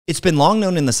It's been long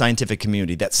known in the scientific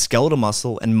community that skeletal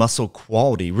muscle and muscle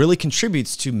quality really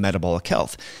contributes to metabolic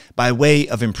health by way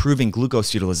of improving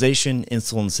glucose utilization,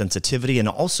 insulin sensitivity, and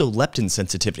also leptin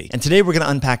sensitivity. And today we're going to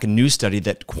unpack a new study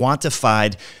that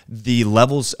quantified the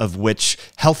levels of which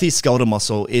healthy skeletal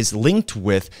muscle is linked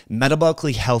with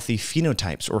metabolically healthy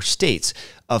phenotypes or states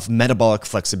of metabolic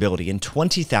flexibility in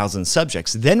 20,000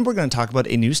 subjects. Then we're going to talk about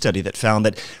a new study that found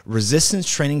that resistance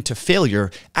training to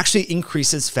failure actually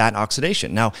increases fat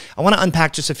oxidation. Now, I want to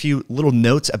unpack just a few little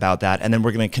notes about that, and then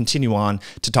we're going to continue on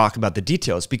to talk about the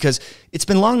details, because it's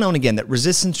been long known again that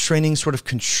resistance training sort of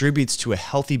contributes to a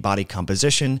healthy body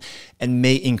composition and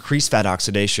may increase fat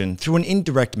oxidation through an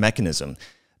indirect mechanism.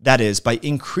 That is, by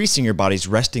increasing your body's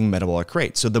resting metabolic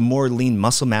rate. So the more lean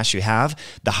muscle mass you have,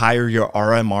 the higher your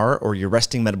RMR, or your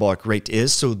resting metabolic rate,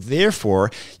 is. So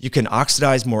therefore, you can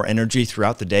oxidize more energy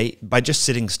throughout the day by just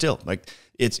sitting still. Like,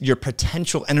 it's your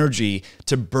potential energy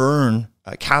to burn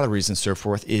calories and so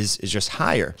forth is just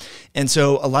higher. And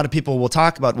so a lot of people will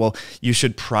talk about, well, you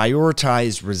should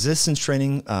prioritize resistance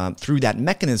training through that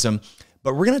mechanism.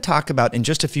 But we're going to talk about in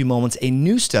just a few moments a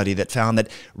new study that found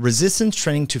that resistance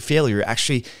training to failure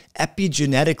actually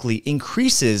epigenetically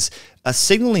increases a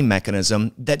signaling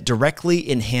mechanism that directly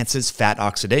enhances fat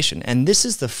oxidation. And this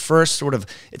is the first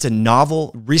it's a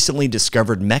novel, recently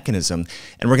discovered mechanism,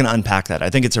 and we're going to unpack that.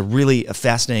 I think it's a really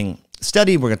fascinating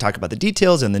study. We're going to talk about the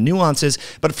details and the nuances,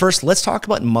 but first let's talk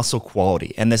about muscle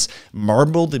quality and this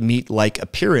marbled meat-like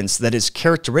appearance that is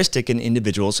characteristic in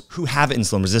individuals who have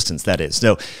insulin resistance, that is.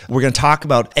 So we're going to talk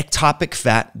about ectopic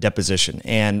fat deposition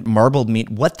and marbled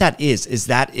meat. What that is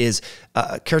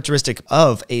characteristic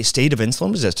of a state of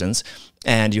insulin resistance,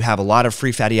 and you have a lot of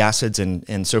free fatty acids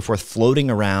and so forth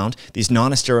floating around, these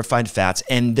non-esterified fats,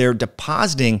 and they're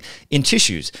depositing in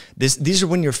tissues. These are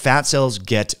when your fat cells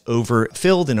get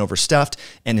overfilled and overstuffed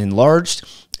and enlarged.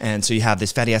 And so you have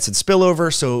this fatty acid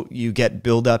spillover, so you get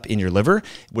buildup in your liver,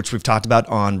 which we've talked about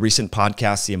on recent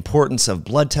podcasts, the importance of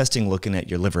blood testing, looking at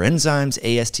your liver enzymes,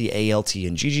 AST, ALT,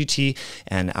 and GGT,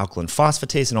 and alkaline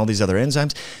phosphatase, and all these other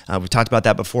enzymes. We've talked about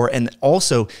that before. And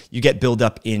also, you get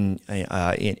buildup in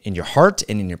your heart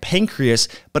and in your pancreas,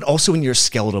 but also in your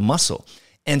skeletal muscle.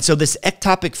 And so this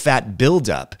ectopic fat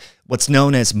buildup, what's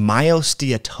known as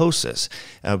myosteatosis,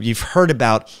 you've heard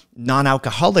about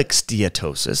non-alcoholic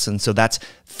steatosis, and so that's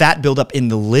fat buildup in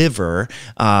the liver,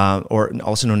 or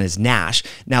also known as NASH.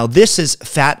 Now, this is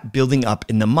fat building up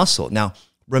in the muscle. Now,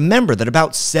 remember that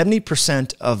about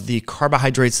 70% of the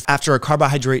carbohydrates after a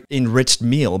carbohydrate-enriched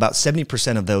meal, about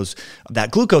 70% of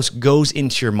that glucose goes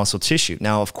into your muscle tissue.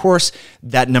 Now, of course,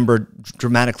 that number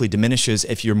dramatically diminishes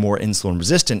if you're more insulin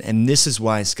resistant, and this is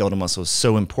why skeletal muscle is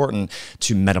so important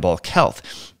to metabolic health.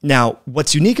 Now,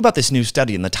 what's unique about this new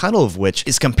study, and the title of which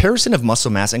is Comparison of Muscle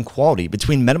Mass and Quality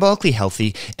Between Metabolically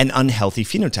Healthy and Unhealthy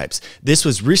Phenotypes. This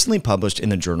was recently published in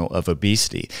the Journal of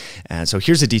Obesity. And so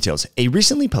here's the details. A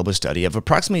recently published study of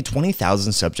approximately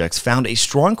 20,000 subjects found a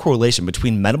strong correlation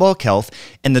between metabolic health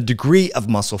and the degree of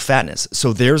muscle fatness.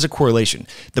 So there's a correlation.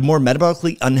 The more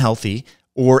metabolically unhealthy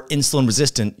or insulin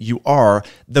resistant you are,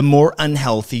 the more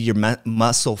unhealthy your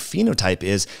muscle phenotype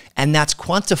is, and that's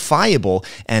quantifiable.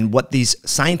 And what these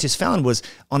scientists found was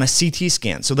on a CT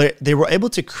scan. So they were able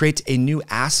to create a new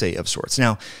assay of sorts.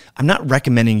 Now, I'm not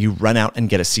recommending you run out and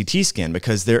get a CT scan,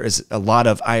 because there is a lot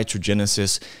of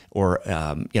iatrogenesis or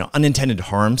unintended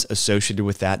harms associated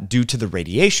with that due to the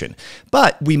radiation.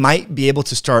 But we might be able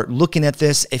to start looking at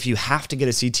this if you have to get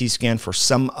a CT scan for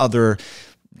some other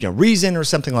reason or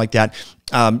something like that.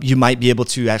 You might be able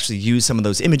to actually use some of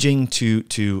those imaging to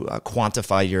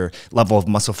quantify your level of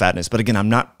muscle fatness. But again, I'm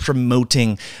not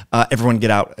promoting everyone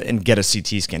get out and get a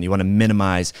CT scan. You want to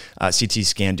minimize CT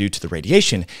scan due to the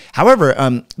radiation.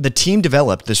 However,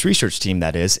 this research team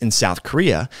that is in South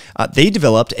Korea, they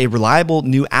developed a reliable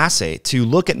new assay to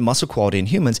look at muscle quality in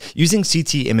humans using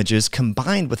CT images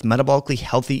combined with metabolically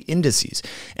healthy indices.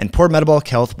 And poor metabolic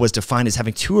health was defined as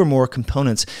having two or more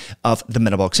components of the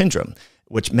metabolic syndrome,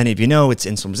 which many of you know. It's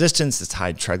insulin resistance, it's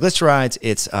high triglycerides,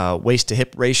 it's waist to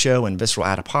hip ratio and visceral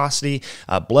adiposity,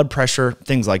 blood pressure,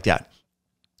 things like that.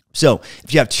 So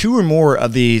if you have two or more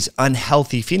of these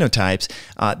unhealthy phenotypes,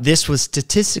 this was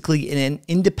statistically and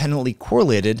independently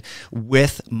correlated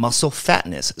with muscle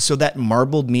fatness. So that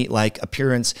marbled meat-like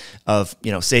appearance of,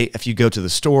 say if you go to the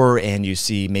store and you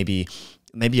see maybe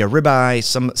a ribeye,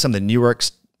 some of the New York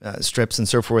strips and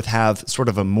so forth have sort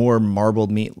of a more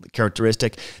marbled meat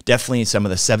characteristic. Definitely some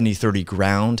of the 70-30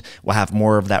 ground will have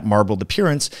more of that marbled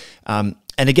appearance.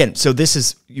 And again, so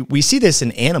we see this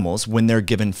in animals when they're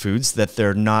given foods that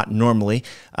they're not normally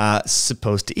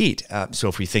supposed to eat. So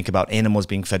if we think about animals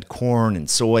being fed corn and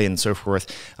soy and so forth,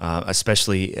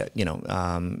 especially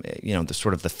the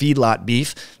sort of the feedlot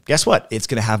beef, guess what? It's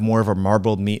going to have more of a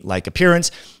marbled meat-like appearance.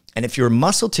 And if your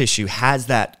muscle tissue has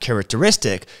that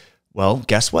characteristic, well,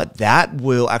 guess what? That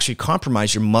will actually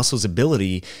compromise your muscle's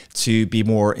ability to be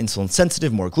more insulin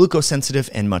sensitive, more glucose sensitive,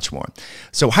 and much more.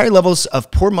 So higher levels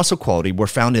of poor muscle quality were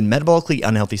found in metabolically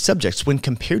unhealthy subjects when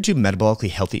compared to metabolically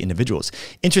healthy individuals.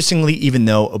 Interestingly, even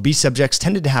though obese subjects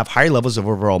tended to have higher levels of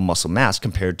overall muscle mass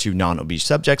compared to non-obese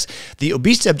subjects, the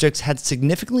obese subjects had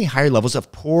significantly higher levels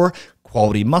of poor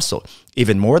quality muscle.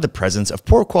 Even more, the presence of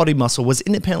poor quality muscle was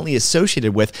independently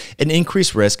associated with an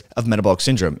increased risk of metabolic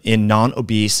syndrome in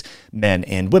non-obese men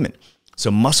and women. So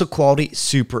muscle quality,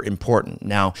 super important.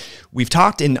 Now, we've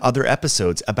talked in other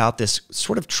episodes about this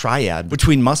sort of triad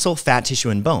between muscle, fat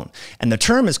tissue, and bone. And the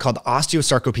term is called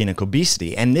osteosarcopenic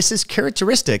obesity. And this is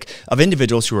characteristic of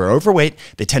individuals who are overweight.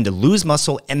 They tend to lose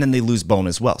muscle and then they lose bone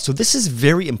as well. So this is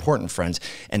very important, friends.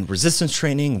 And resistance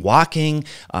training, walking,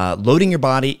 loading your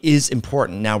body is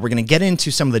important. Now, we're going to get into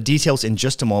some of the details in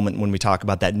just a moment when we talk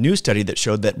about that new study that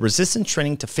showed that resistance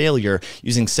training to failure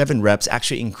using 7 reps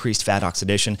actually increased fat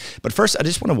oxidation. But first, I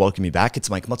just want to welcome you back. It's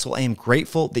Mike Mutzel. I am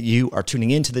grateful that you are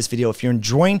tuning into this video. If you're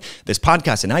enjoying this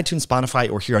podcast in iTunes, Spotify,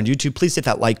 or here on YouTube, please hit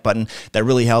that like button. That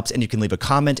really helps. And you can leave a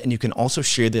comment, and you can also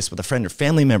share this with a friend or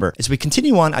family member. As we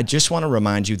continue on, I just want to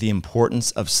remind you the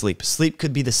importance of sleep. Sleep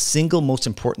could be the single most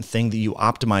important thing that you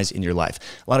optimize in your life.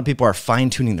 A lot of people are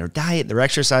fine-tuning their diet, their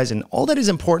exercise, and all that is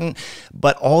important,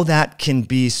 but all that can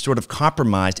be sort of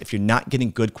compromised if you're not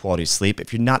getting good quality sleep,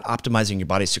 if you're not optimizing your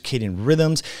body's circadian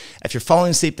rhythms, if you're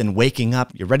falling asleep, then waking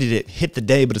up, you're ready to hit the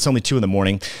day, but it's only 2 in the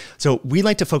morning. So we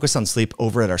like to focus on sleep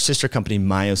over at our sister company,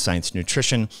 Myoscience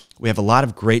Nutrition. We have a lot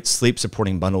of great sleep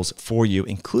supporting bundles for you,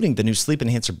 including the new Sleep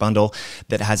Enhancer bundle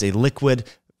that has a liquid,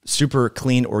 super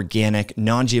clean, organic,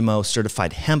 non-GMO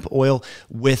certified hemp oil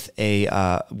with a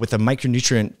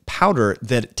micronutrient powder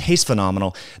that tastes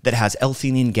phenomenal, that has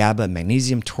L-theanine, GABA,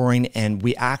 magnesium, taurine, and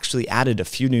we actually added a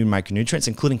few new micronutrients,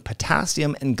 including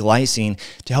potassium and glycine,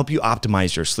 to help you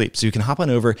optimize your sleep. So you can hop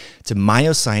on over to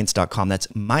myoscience.com. That's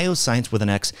Myoscience with an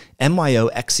X,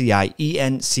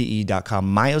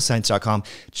 MYOXCIENCE.com, myoscience.com.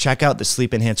 Check out the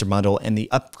Sleep Enhancer bundle and the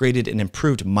upgraded and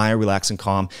improved Myo Relax and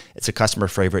Calm. It's a customer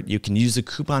favorite. You can use the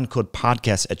coupon code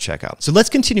podcast at checkout. So let's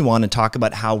continue on and talk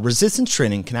about how resistance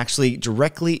training can actually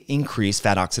directly increase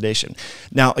fat oxidation.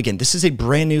 Now, again, this is a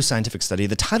brand new scientific study.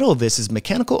 The title of this is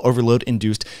Mechanical Overload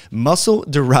Induced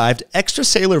Muscle-Derived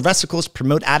Extracellular Vesicles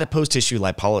Promote Adipose Tissue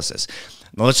Lipolysis.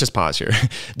 Now, let's just pause here.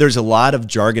 There's a lot of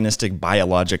jargonistic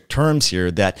biologic terms here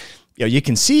that you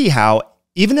can see how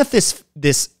even if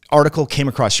this article came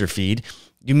across your feed,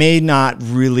 you may not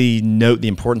really note the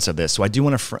importance of this. So I do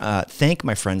want to thank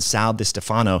my friend Sal Di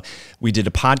Stefano. We did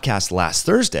a podcast last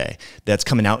Thursday that's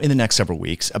coming out in the next several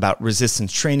weeks about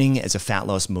resistance training as a fat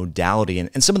loss modality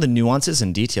and some of the nuances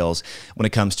and details when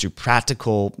it comes to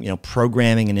practical,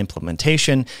 programming and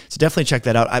implementation. So definitely check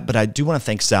that out. But I do want to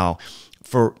thank Sal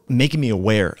for making me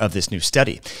aware of this new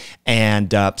study.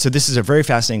 And so this is a very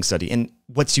fascinating study. And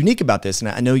what's unique about this, and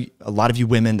I know a lot of you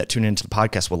women that tune into the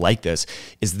podcast will like this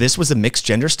was a mixed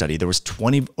gender study. There was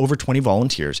over 20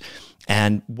 volunteers.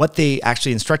 And what they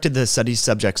actually instructed the study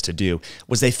subjects to do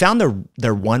was they found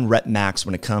their 1 rep max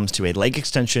when it comes to a leg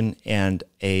extension and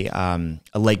a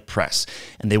leg press.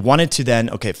 And they wanted to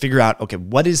then, figure out,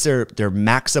 what is their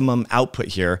maximum output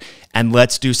here? And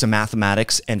let's do some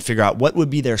mathematics and figure out what would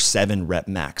be their 7 rep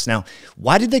max. Now,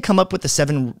 why did they come up with the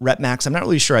 7 rep max? I'm not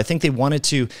really sure. I think they wanted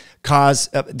to cause,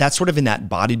 that's sort of in that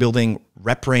bodybuilding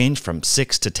rep range from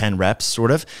 6 to 10 reps, sort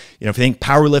of. If you think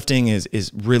powerlifting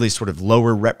is really sort of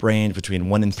lower rep range between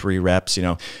 1 and 3 reps,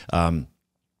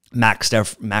 max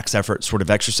effort sort of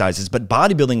exercises, but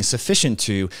bodybuilding is sufficient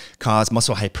to cause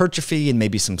muscle hypertrophy and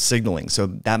maybe some signaling. So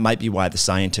that might be why the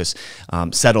scientists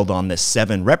settled on this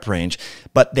 7 rep range.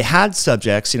 But they had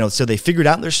subjects, so they figured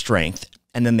out their strength,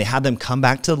 and then they had them come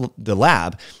back to the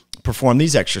lab, perform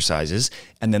these exercises,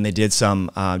 and then they did some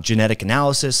genetic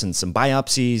analysis and some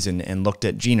biopsies and looked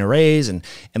at gene arrays and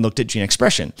looked at gene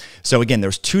expression. So again,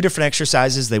 there's 2 different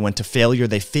exercises. They went to failure.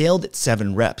 They failed at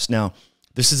 7 reps. Now,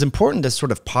 this is important to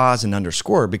sort of pause and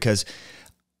underscore because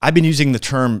I've been using the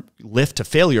term lift to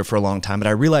failure for a long time, but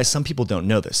I realize some people don't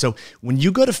know this. So when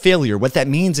you go to failure, what that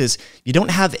means is you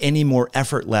don't have any more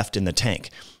effort left in the tank.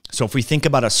 So if we think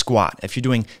about a squat, if you're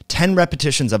doing 10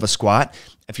 repetitions of a squat,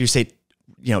 if you say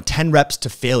 10 reps to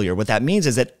failure, what that means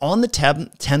is that on the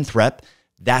 10th rep,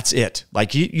 that's it.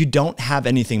 Like you don't have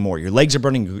anything more. Your legs are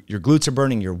burning, your glutes are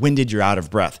burning, you're winded, you're out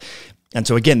of breath. And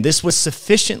so again, this was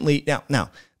sufficiently, now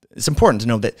it's important to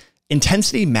know that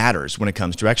intensity matters when it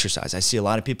comes to exercise. I see a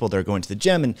lot of people that are going to the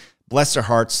gym and bless their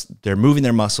hearts, they're moving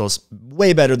their muscles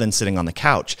way better than sitting on the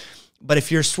couch. But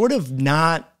if you're sort of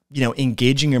not,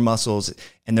 engaging your muscles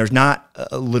and there's not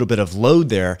a little bit of load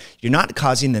there, you're not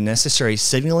causing the necessary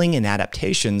signaling and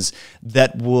adaptations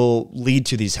that will lead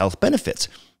to these health benefits.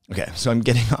 Okay, so I'm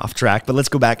getting off track, but let's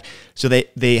go back. So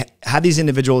they had these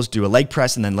individuals do a leg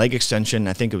press and then leg extension.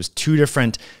 I think it was 2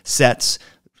 different sets.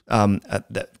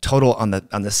 The total on the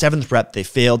 7th rep, they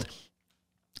failed.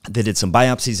 They did some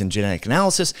biopsies and genetic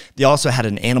analysis. They also had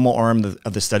an animal arm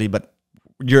of the study, but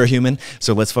you're a human,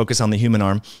 so let's focus on the human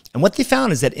arm. And what they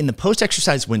found is that in the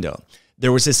post-exercise window,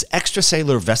 there was this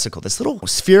extracellular vesicle, this little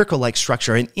spherical-like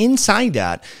structure, and inside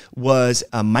that was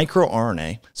a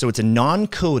microRNA. So it's a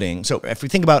non-coding. So if we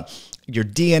think about your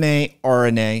DNA,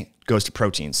 RNA goes to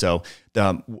protein. So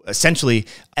essentially,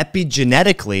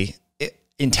 epigenetically,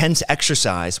 intense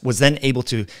exercise was then able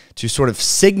to sort of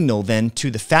signal then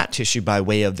to the fat tissue by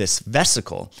way of this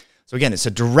vesicle. So again, it's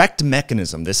a direct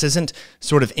mechanism. This isn't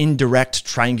sort of indirect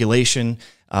triangulation,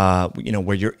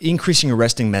 where you're increasing your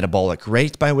resting metabolic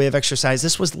rate by way of exercise.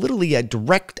 This was literally a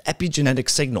direct epigenetic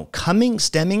signal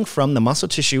stemming from the muscle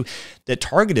tissue that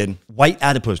targeted white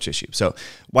adipose tissue. So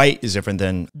white is different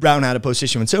than brown adipose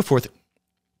tissue and so forth.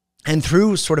 And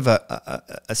through sort of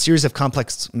a series of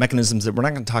complex mechanisms that we're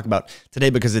not going to talk about today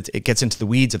because it gets into the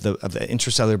weeds of the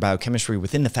intracellular biochemistry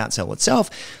within the fat cell itself,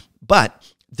 but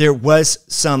there was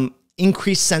some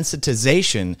increased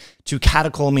sensitization to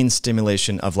catecholamine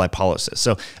stimulation of lipolysis.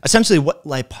 So essentially what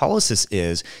lipolysis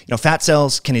is, fat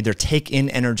cells can either take in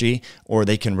energy or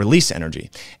they can release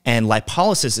energy. And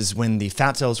lipolysis is when the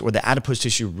fat cells or the adipose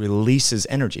tissue releases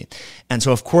energy. And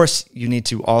so of course you need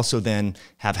to also then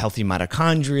have healthy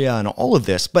mitochondria and all of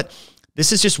this, but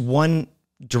this is just one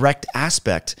direct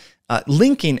aspect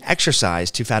linking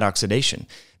exercise to fat oxidation.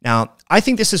 Now, I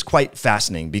think this is quite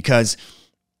fascinating because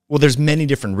there's many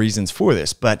different reasons for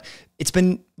this, but it's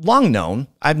been long known,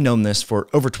 I've known this for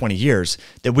over 20 years,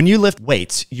 that when you lift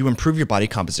weights, you improve your body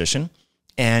composition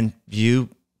and you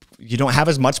don't have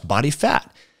as much body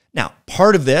fat. Now,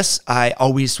 part of this, I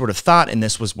always sort of thought, and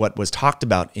this was what was talked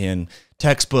about in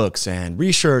textbooks and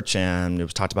research, and it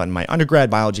was talked about in my undergrad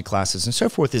biology classes and so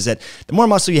forth, is that the more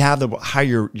muscle you have, the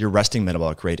higher your resting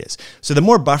metabolic rate is. So the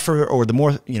more buffer or the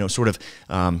more,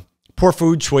 poor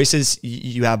food choices,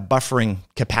 you have buffering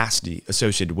capacity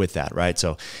associated with that, right?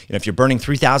 So if you're burning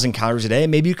 3,000 calories a day,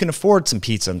 maybe you can afford some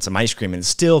pizza and some ice cream and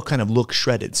still kind of look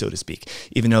shredded, so to speak,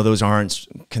 even though those aren't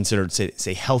considered,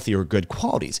 say healthy or good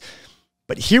qualities.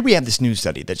 But here we have this new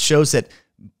study that shows that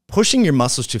pushing your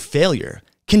muscles to failure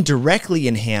can directly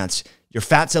enhance your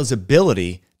fat cells'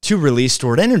 ability to release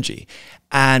stored energy.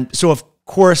 And so, of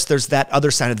course, there's that other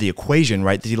side of the equation,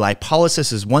 right? The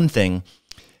lipolysis is one thing.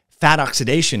 Fat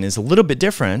oxidation is a little bit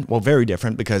different, very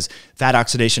different, because fat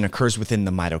oxidation occurs within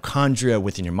the mitochondria,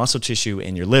 within your muscle tissue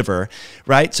and your liver,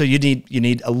 right? So you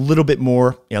need a little bit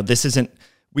more, this isn't,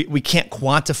 we can't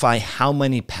quantify how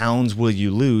many pounds will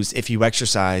you lose if you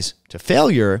exercise to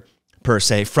failure, per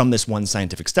se, from this one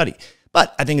scientific study.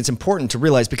 But I think it's important to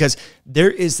realize because there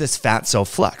is this fat cell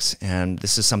flux, and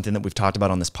this is something that we've talked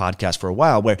about on this podcast for a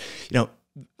while, where,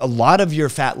 a lot of your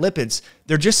fat lipids,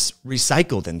 they're just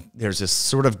recycled, and there's this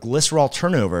sort of glycerol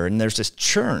turnover, and there's this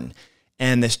churn.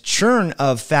 And this churn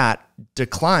of fat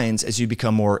declines as you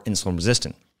become more insulin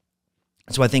resistant.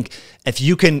 So I think if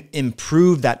you can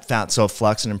improve that fat cell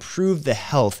flux and improve the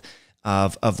health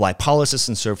of lipolysis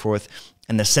and so forth,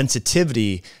 and the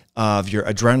sensitivity of your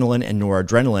adrenaline and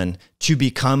noradrenaline to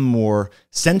become more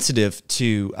sensitive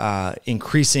to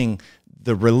increasing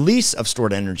the release of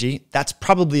stored energy, that's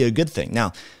probably a good thing.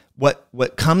 Now,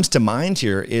 what comes to mind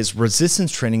here is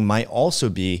resistance training might also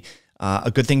be a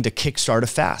good thing to kickstart a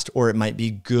fast, or it might be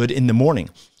good in the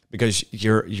morning because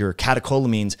your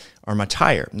catecholamines are much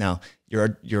higher. Now,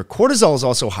 your cortisol is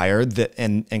also higher,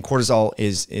 and cortisol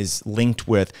is linked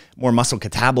with more muscle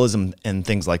catabolism and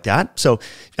things like that. So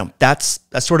that's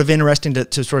sort of interesting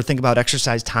to sort of think about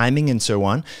exercise timing and so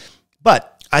on.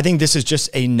 But I think this is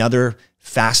just another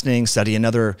fascinating study,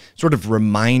 another sort of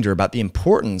reminder about the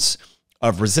importance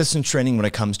of resistance training when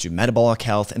it comes to metabolic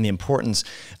health and the importance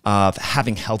of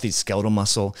having healthy skeletal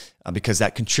muscle because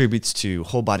that contributes to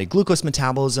whole body glucose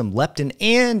metabolism, leptin,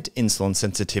 and insulin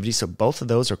sensitivity. So both of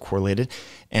those are correlated.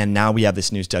 And now we have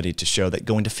this new study to show that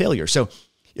going to failure. So,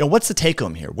 what's the take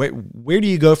home here? Where do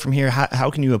you go from here? How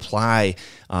can you apply,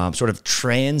 sort of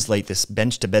translate this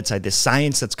bench to bedside, this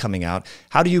science that's coming out?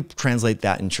 How do you translate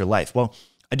that into your life? Well,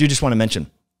 I do just want to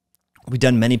mention, We've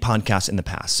done many podcasts in the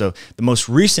past. So the most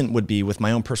recent would be with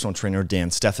my own personal trainer,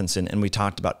 Dan Stephenson, and we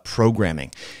talked about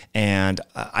programming and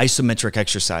isometric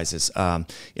exercises,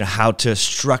 how to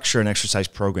structure an exercise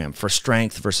program for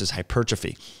strength versus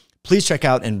hypertrophy. Please check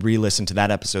out and re-listen to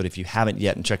that episode if you haven't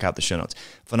yet, and check out the show notes.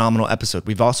 Phenomenal episode.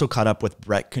 We've also caught up with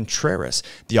Brett Contreras,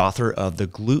 the author of The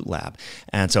Glute Lab.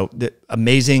 And so the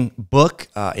amazing book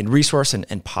and resource and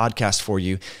podcast for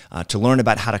you to learn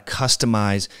about how to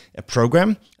customize a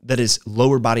program that is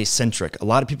lower body centric. A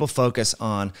lot of people focus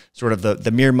on sort of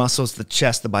the mere muscles, the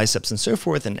chest, the biceps, and so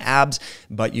forth, and abs,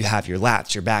 but you have your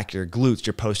lats, your back, your glutes,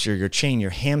 your posterior, your chain,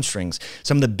 your hamstrings,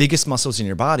 some of the biggest muscles in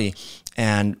your body,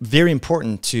 and very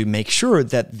important to make sure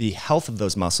that the health of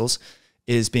those muscles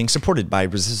is being supported by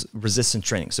resistance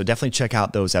training. So definitely check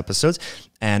out those episodes.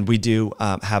 And we do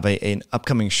have an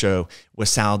upcoming show with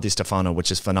Sal DiStefano,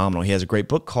 which is phenomenal. He has a great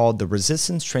book called The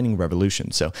Resistance Training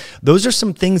Revolution. So those are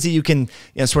some things that you can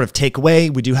sort of take away.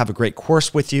 We do have a great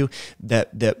course with you that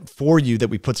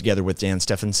we put together with Dan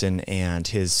Stephenson and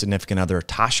his significant other,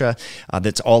 Tasha,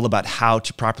 that's all about how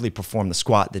to properly perform the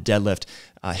squat, the deadlift,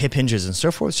 hip hinges, and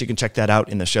so forth. So you can check that out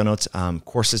in the show notes,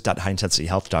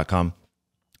 courses.highintensityhealth.com.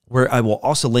 where I will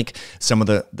also link some of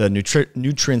the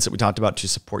nutrients that we talked about to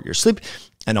support your sleep,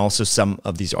 and also some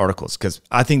of these articles, because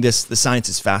I think the science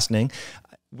is fascinating.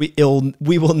 We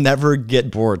will never get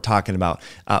bored talking about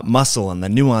muscle and the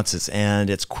nuances and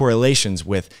its correlations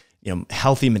with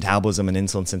healthy metabolism and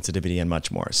insulin sensitivity and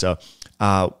much more. So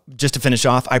just to finish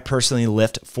off, I personally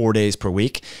lift 4 days per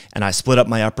week, and I split up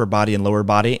my upper body and lower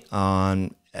body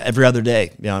on every other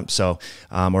day,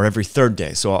 or every third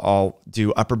day. So I'll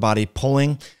do upper body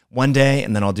pulling one day,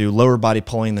 and then I'll do lower body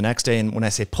pulling the next day. And when I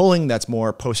say pulling, that's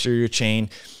more posterior chain.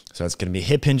 So it's going to be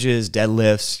hip hinges,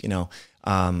 deadlifts,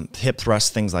 hip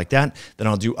thrusts, things like that. Then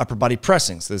I'll do upper body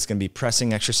pressing. So there's going to be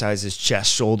pressing exercises,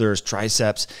 chest, shoulders,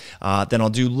 triceps. Then I'll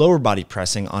do lower body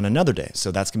pressing on another day.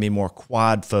 So that's going to be more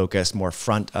quad focused, more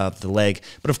front of the leg.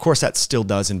 But of course, that still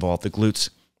does involve the glutes.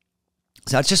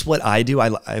 So that's just what I do. I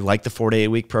like the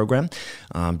 4-day-a-week program.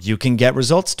 You can get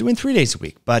results doing 3 days a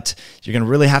week, but you're going to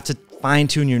really have to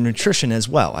fine-tune your nutrition as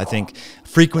well. I think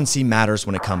frequency matters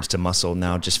when it comes to muscle.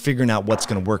 Now, just figuring out what's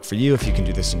going to work for you. If you can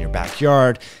do this in your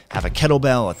backyard, have a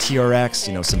kettlebell, a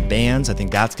TRX, some bands, I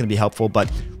think that's going to be helpful.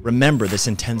 But remember, this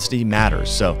intensity matters.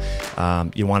 So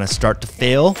you want to start to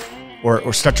fail,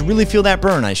 or start to really feel that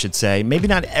burn, I should say. Maybe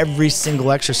not every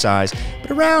single exercise,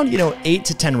 but around 8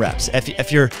 to 10 reps.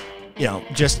 If you're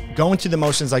just going through the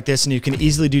motions like this and you can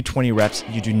easily do 20 reps,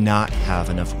 you do not have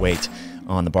enough weight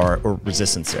on the bar or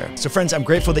resistance there. So friends, I'm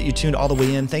grateful that you tuned all the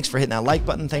way in. Thanks for hitting that like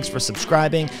button. Thanks for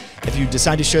subscribing. If you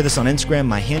decide to share this on Instagram,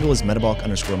 my handle is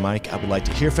metabolic_Mike. I would like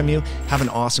to hear from you. Have an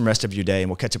awesome rest of your day, and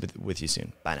we'll catch up with you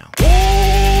soon. Bye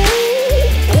now.